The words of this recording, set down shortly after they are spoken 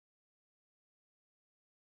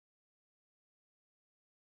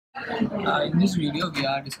In this video, we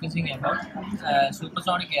are discussing about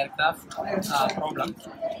supersonic aircraft problem.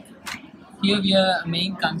 Here, we are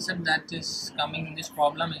main concept that is coming in this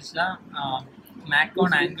problem is the Mach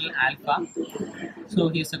angle alpha. So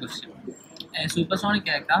here's the question: a supersonic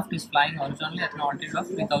aircraft is flying horizontally at an altitude of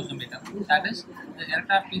 3,000 meters. That is, the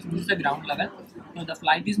aircraft is this is the ground level. So the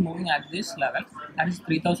flight is moving at this level, that is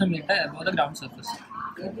 3,000 meters above the ground surface.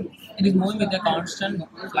 It is moving with a constant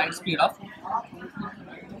flight speed of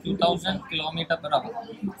 2000 kilometer per hour.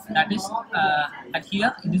 That is, at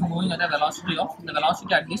here it is moving at a velocity of the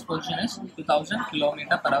velocity at this position is 2000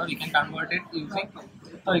 kilometer per hour. We can convert it using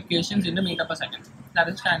our equations into meter per second. That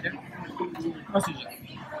is standard procedure.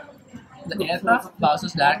 The aircraft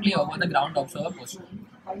passes directly over the ground observer post.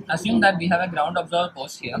 Assume that we have a ground observer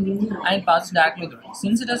post here and it passes directly through it.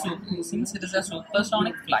 Since it is a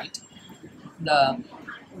supersonic flight, the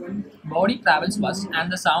body travels first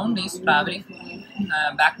and the sound is traveling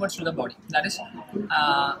backwards to the body. That is,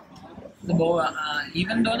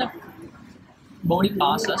 even though the body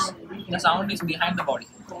passes, the sound is behind the body.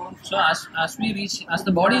 So as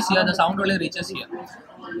the body is here, the sound only reaches here.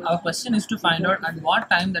 Our question is to find out at what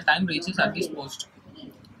time the time reaches at this post.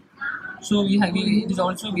 So it is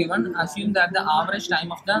also given. Assume that the average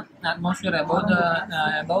time of the atmosphere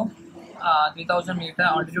above 3000 meter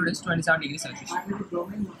altitude is 27 degrees Celsius.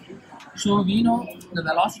 So we know the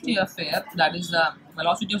velocity of air, that is the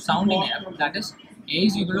velocity of sound in air, that is A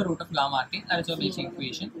is equal to root of gamma RT. That is our basic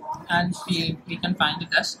equation, and we can find it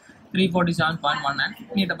as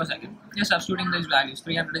 347.19 meter per second. Just substituting these values,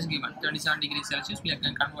 300 is given, 37 degrees Celsius, we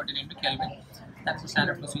can convert it into Kelvin. That's the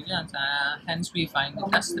standard procedure, and hence we find it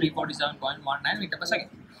as 347.19 meter per second.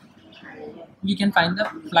 We can find the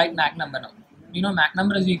flight Mach number now. We know Mach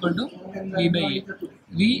number is equal to V by A.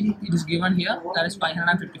 V, it is given here, that is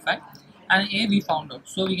 555, and A we found out.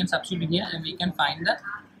 So we can substitute here and we can find the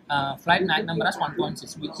flight Mach number as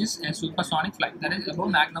 1.6, which is a supersonic flight. That is, above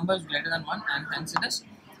Mach number is greater than 1 and hence it is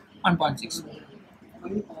 1.6.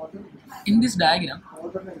 In this diagram,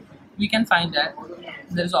 we can find that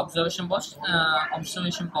there is observation post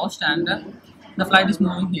and the flight is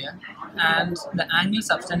moving here, and the angle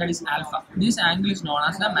subtended is alpha. This angle is known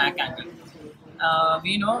as the Mach angle.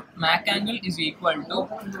 We know Mach angle is equal to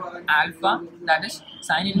alpha, that is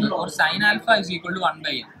sin inverse, or sin alpha is equal to 1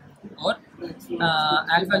 by m, or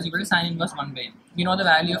alpha is equal to sin inverse 1 by m. We know the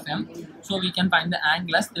value of m, so we can find the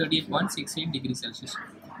angle as 38.68 degrees Celsius.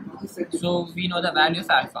 So we know the value of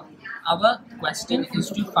alpha. Our question is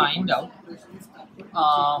to find the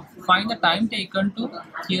time taken to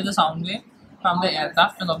hear the sound wave from the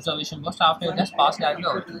aircraft and observation post after it has passed directly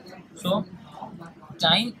over. So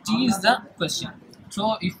time t is the question.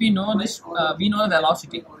 So if we know this, we know the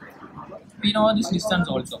velocity, we know this distance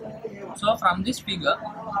also. So from this figure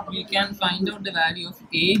we can find out the value of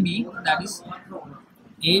AB, that is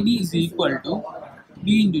AB is equal to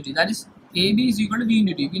V into T, that is AB is equal to V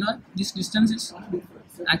into T. We know this distance is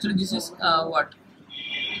actually, this is what?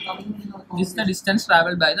 This is the distance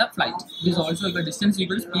traveled by the flight. This is also equal distance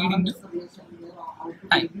equal to speed into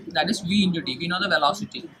time, that is V into T. We know the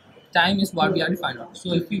velocity. Time is what we have to find out.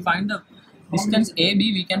 So if we find the distance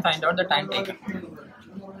AB, we can find out the time taken.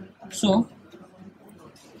 So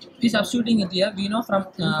we substituting it here, we know from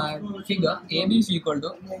figure AB is equal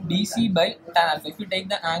to BC by tan alpha. If you take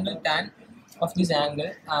the angle tan of this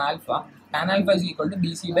angle alpha, tan alpha is equal to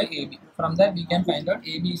BC by AB. From that we can find out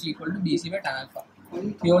AB is equal to BC by tan alpha.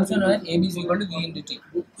 We also know that AB is equal to V into T.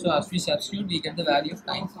 So as we substitute, we get the value of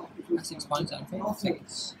time as 6.75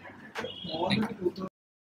 seconds. Thank you.